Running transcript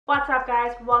What's up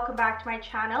guys, welcome back to my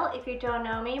channel. If you don't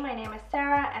know me, my name is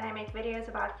Sarah and I make videos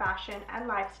about fashion and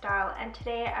lifestyle, and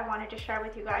today I wanted to share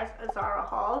with you guys a Zara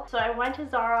haul. So I went to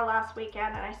Zara last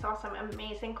weekend and I saw some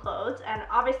amazing clothes, and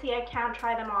obviously I can't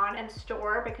try them on in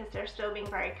store because they're still being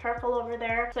very careful over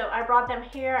there. So I brought them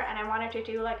here and I wanted to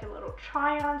do like a little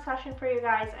try on session for you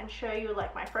guys and show you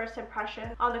like my first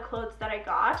impression on the clothes that I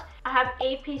got. I have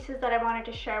 8 pieces that I wanted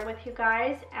to share with you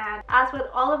guys, and as with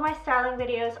all of my styling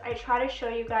videos, I try to show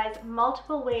you guys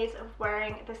multiple ways of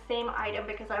wearing the same item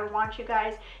because I want you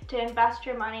guys to invest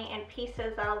your money in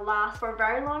pieces that'll last for a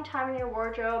very long time in your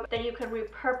wardrobe, that you can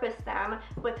repurpose them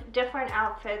with different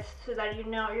outfits so that you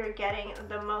know you're getting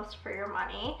the most for your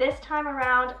money. This time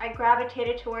around I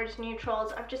gravitated towards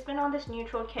neutrals. I've just been on this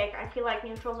neutral kick. I feel like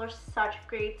neutrals are such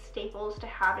great staples to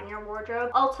have in your wardrobe.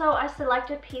 Also, I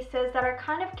selected pieces that are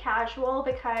kind of casual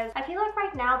because I feel like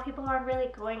right now people aren't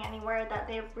really going anywhere that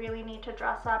they really need to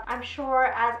dress up. I'm sure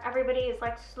as everybody is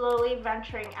like slowly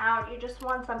venturing out, you just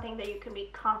want something that you can be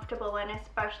comfortable in,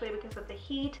 especially because of the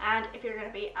heat and if you're going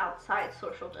to be outside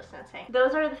social distancing.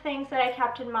 Those are the things that I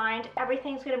kept in mind.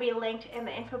 Everything's going to be linked in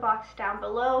the info box down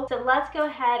below. So let's go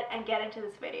ahead and get into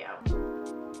this video.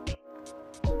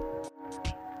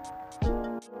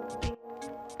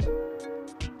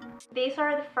 These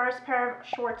are the first pair of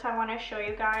shorts I want to show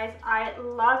you guys. I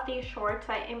love these shorts.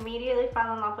 I immediately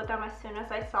fell in love with them as soon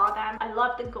as I saw them. I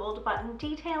love the gold button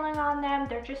detailing on them.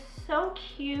 They're just so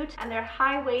cute and they're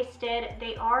high-waisted.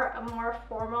 They are a more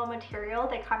formal material.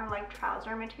 They kind of like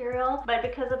trouser material, but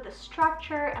because of the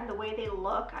structure and the way they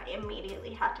look, I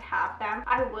immediately had to have them.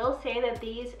 I will say that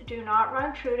these do not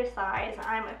run true to size.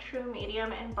 I'm a true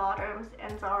medium in bottoms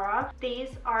in Zara. These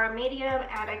are a medium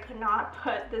and I could not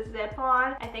put the zip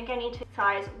on. I think I need to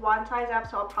size one size up,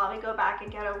 so I'll probably go back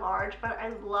and get a large, but I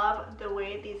love the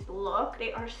way these look.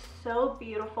 They are so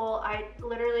beautiful. I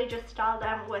literally just styled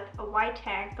them with a white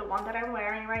tank, the one that I'm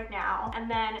wearing right now, and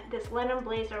then this linen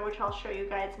blazer, which I'll show you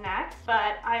guys next.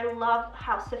 But I love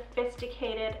how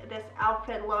sophisticated this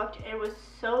outfit looked. It was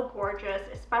so gorgeous,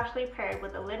 especially paired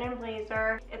with the linen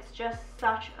blazer. It's just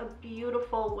such a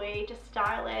beautiful way to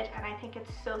style it, and I think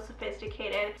it's so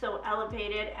sophisticated, so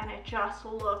elevated, and it just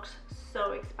looks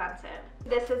so expensive.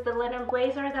 This is the linen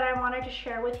blazer that I wanted to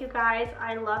share with you guys.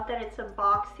 I love that it's a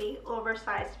boxy,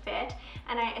 oversized fit,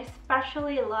 and I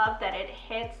especially love that it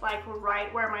hits like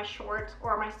right where my shorts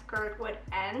or my skirt would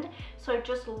end. So it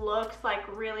just looks like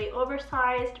really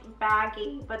oversized,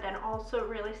 baggy, but then also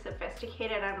really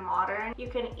sophisticated and modern. You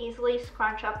can easily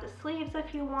scrunch up the sleeves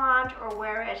if you want, or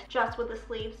wear it just with the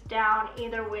sleeves down.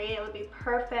 Either way, it would be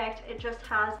perfect. It just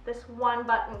has this one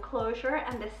button closure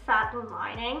and this satin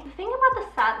lining. The thing about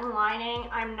the satin lining,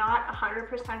 I'm not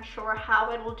 100% sure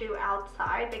how it will do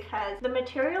outside because the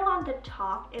material on the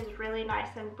top is really nice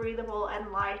and breathable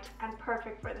and light and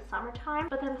perfect for the summertime,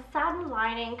 but then the satin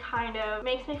lining kind of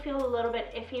makes me feel a little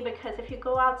bit iffy because if you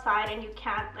go outside and you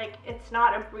can't, like, it's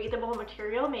not a breathable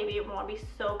material, maybe it won't be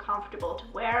so comfortable to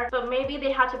wear. But maybe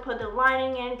they had to put the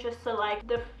lining in just so like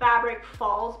the fabric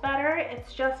falls better.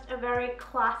 It's just a very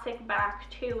classic back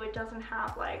too. It doesn't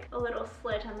have like a little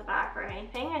slit in the back or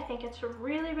anything. I think it's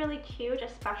really cute,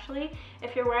 especially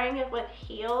if you're wearing it with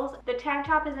heels. The tank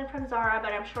top isn't from Zara,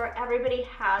 but I'm sure everybody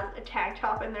has a tank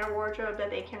top in their wardrobe that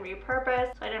they can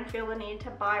repurpose, so I didn't feel the need to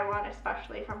buy one,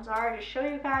 especially from Zara, to show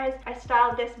you guys. I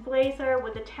styled this blazer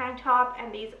with the tank top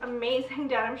and these amazing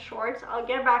denim shorts. I'll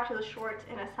get back to the shorts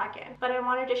in a second, but I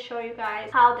wanted to show you guys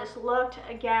how this looked.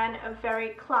 Again, a very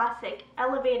classic,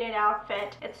 elevated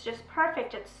outfit. It's just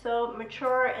perfect. It's so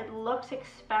mature. It looks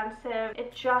expensive.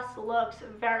 It just looks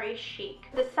very chic.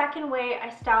 The second way I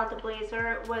styled the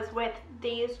blazer was with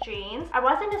these jeans. I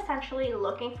wasn't essentially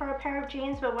looking for a pair of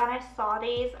jeans, but when I saw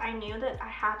these, I knew that I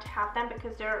had to have them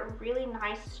because they're a really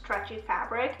nice stretchy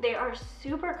fabric. They are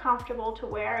super comfortable to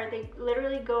wear. They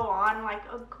literally go on like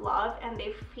a glove and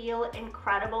they feel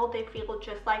incredible. They feel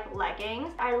just like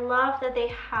leggings. I love that they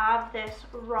have this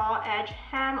raw edge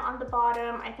hem on the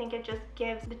bottom. I think it just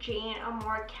gives the jean a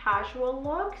more casual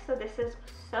look, so this is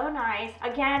so nice.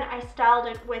 Again, I styled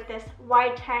it with this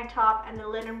white tank top and the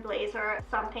linen blazer,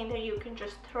 something that you can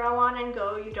just throw on and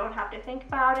go. You don't have to think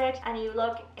about it and you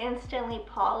look instantly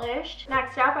polished.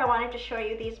 Next up, I wanted to show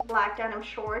you these black denim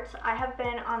shorts. I have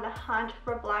been on the hunt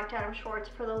for black denim shorts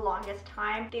for the longest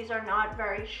time. These are not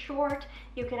very short.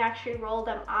 You can actually roll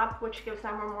them up, which gives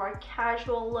them a more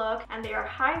casual look, and they are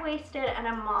high-waisted and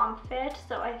a mom fit,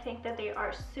 so I think that they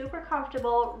are super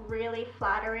comfortable, really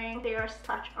flattering. They are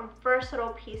such a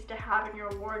versatile piece to have in your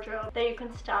wardrobe that you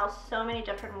can style so many many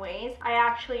different ways. I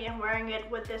actually am wearing it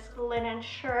with this linen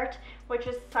shirt, which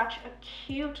is such a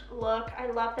cute look. I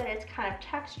love that it's kind of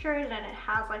textured and it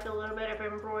has like a little bit of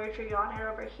embroidery on it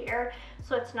over here.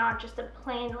 So it's not just a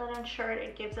plain linen shirt,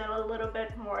 it gives it a little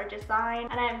bit more design.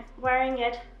 And I'm wearing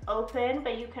it open,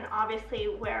 but you can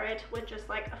obviously wear it with just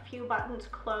like a few buttons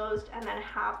closed and then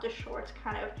have the shorts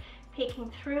kind of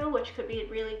peeking through, which could be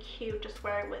really cute. Just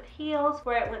wear it with heels,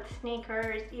 wear it with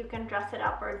sneakers. You can dress it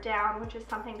up or down, which is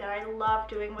something that I love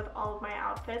doing with all of my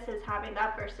outfits, is having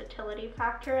that versatility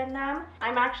factor in them.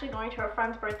 I'm actually going to a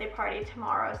friend's birthday party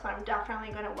tomorrow, so I'm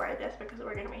definitely going to wear this because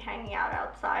we're going to be hanging out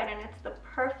outside, and it's the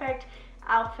perfect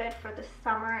outfit for the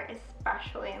summer,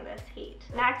 especially in this heat.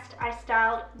 Next, I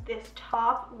styled this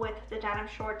top with the denim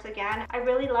shorts again. I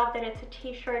really love that it's a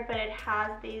t-shirt, but it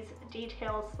has these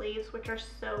detail sleeves, which are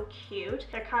so cute.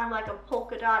 They're kind of like a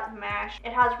polka dot mesh.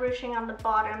 It has ruching on the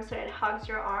bottom, so it hugs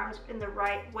your arms in the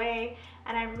right way.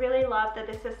 And I really love that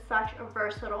this is such a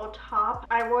versatile top.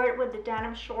 I wore it with the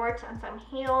denim shorts and some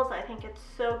heels. I think it's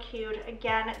so cute.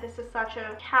 Again, this is such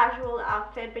a casual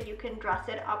outfit, but you can dress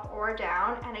it up or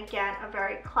down. And again, a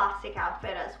very classic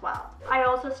outfit as well. I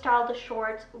also styled the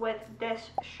shorts with this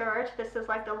shirt. This is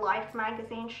like the Life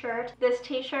magazine shirt. This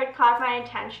t-shirt caught my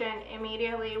attention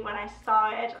immediately when I saw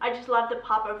it. I just love the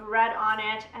pop of red on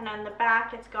it. And on the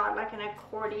back, it's got like an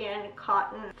accordion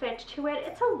cotton fit to it.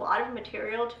 It's a lot of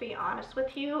material, to be honest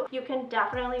with you. You can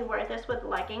definitely wear this with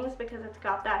leggings because it's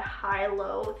got that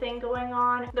high-low thing going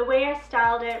on. The way I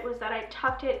styled it was that I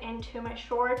tucked it into my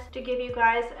shorts to give you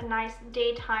guys a nice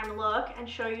daytime look and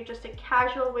show you just a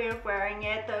casual way of wearing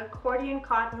it. The accordion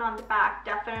cotton on the back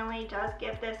definitely does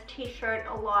give this t-shirt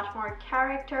a lot more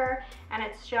character, and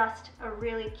it's just a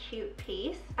really cute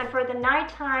piece. And for the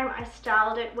nighttime, I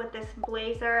styled it with this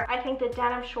blazer. I think the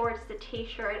denim shorts, the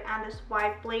t-shirt, and this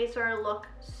white blazer look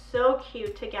so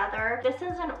cute together. This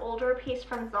is an older piece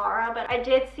from Zara, but I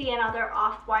did see another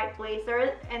off-white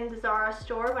blazer in the Zara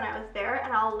store when I was there,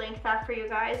 and I'll link that for you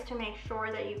guys to make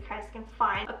sure that you guys can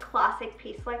find a classic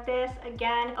piece like this.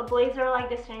 Again, a blazer like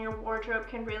this in your wardrobe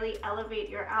can really elevate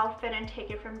your outfit and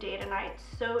take it from day to night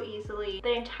so easily.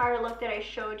 The entire look that I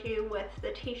showed you with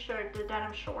the t-shirt, the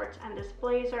denim shorts, and this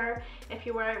blazer, if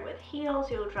you wear it with heels,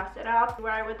 you'll dress it up. If you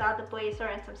wear it without the blazer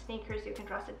and some sneakers, you can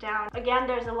dress it down. Again,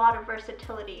 there's a lot of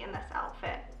versatility in this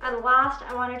outfit. And last,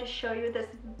 I wanted to show you this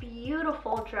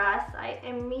beautiful dress. I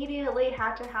immediately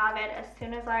had to have it as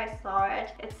soon as I saw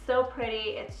it. It's so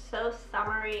pretty, it's so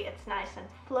summery, it's nice and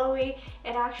flowy.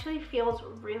 It actually feels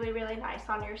really, really nice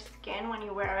on your skin when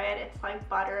you wear it. It's like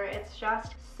butter. It's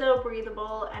just so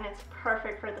breathable, and it's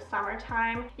perfect for the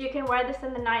summertime. You can wear this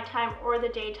in the nighttime or the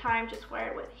daytime. Just wear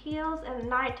it with heels in the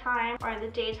nighttime, or in the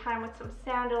daytime with some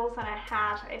sandals and a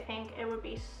hat. I think it would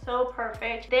be so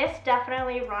perfect. This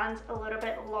definitely runs a little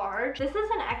bit large. This is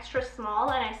an extra small,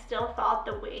 and I still thought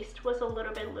the waist was a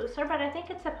little bit looser, but I think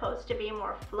it's supposed to be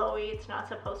more flowy. It's not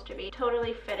supposed to be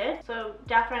totally fitted, so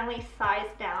definitely size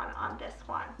down on this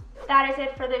one. That is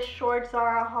it for this short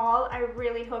Zara haul. I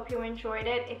really hope you enjoyed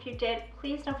it. If you did,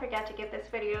 please don't forget to give this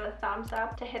video a thumbs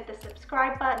up, to hit the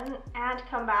subscribe button, and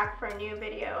come back for a new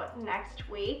video next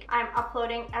week. I'm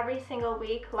uploading every single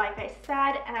week, like I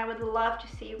said, and I would love to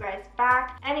see you guys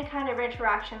back. Any kind of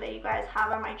interaction that you guys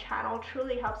have on my channel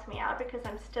truly helps me out because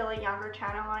I'm still a younger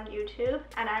channel on YouTube,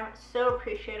 and I'm so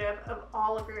appreciative of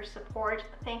all of your support.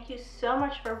 Thank you so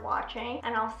much for watching,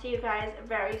 and I'll see you guys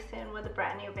very soon with a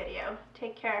brand new video.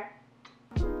 Take care.